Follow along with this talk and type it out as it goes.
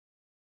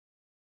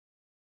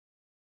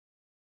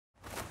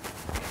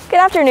Good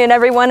afternoon,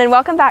 everyone, and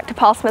welcome back to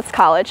Paul Smith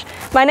College.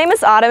 My name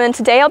is Autumn, and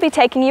today I'll be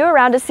taking you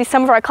around to see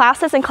some of our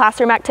classes and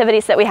classroom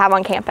activities that we have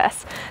on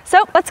campus.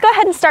 So let's go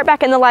ahead and start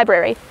back in the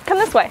library. Come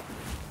this way.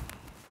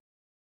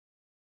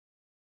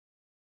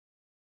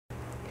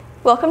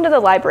 Welcome to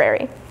the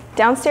library.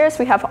 Downstairs,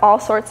 we have all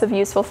sorts of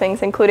useful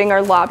things, including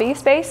our lobby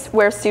space,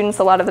 where students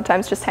a lot of the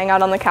times just hang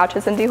out on the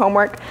couches and do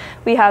homework.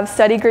 We have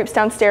study groups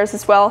downstairs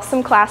as well,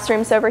 some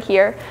classrooms over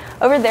here.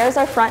 Over there is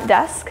our front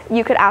desk.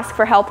 You could ask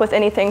for help with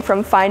anything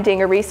from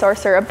finding a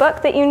resource or a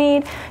book that you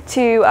need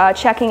to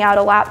checking out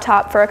a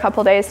laptop for a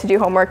couple days to do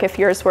homework if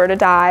yours were to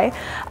die.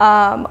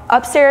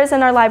 Upstairs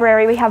in our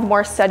library, we have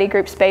more study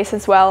group space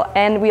as well,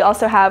 and we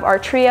also have our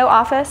trio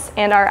office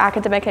and our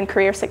academic and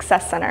career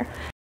success center.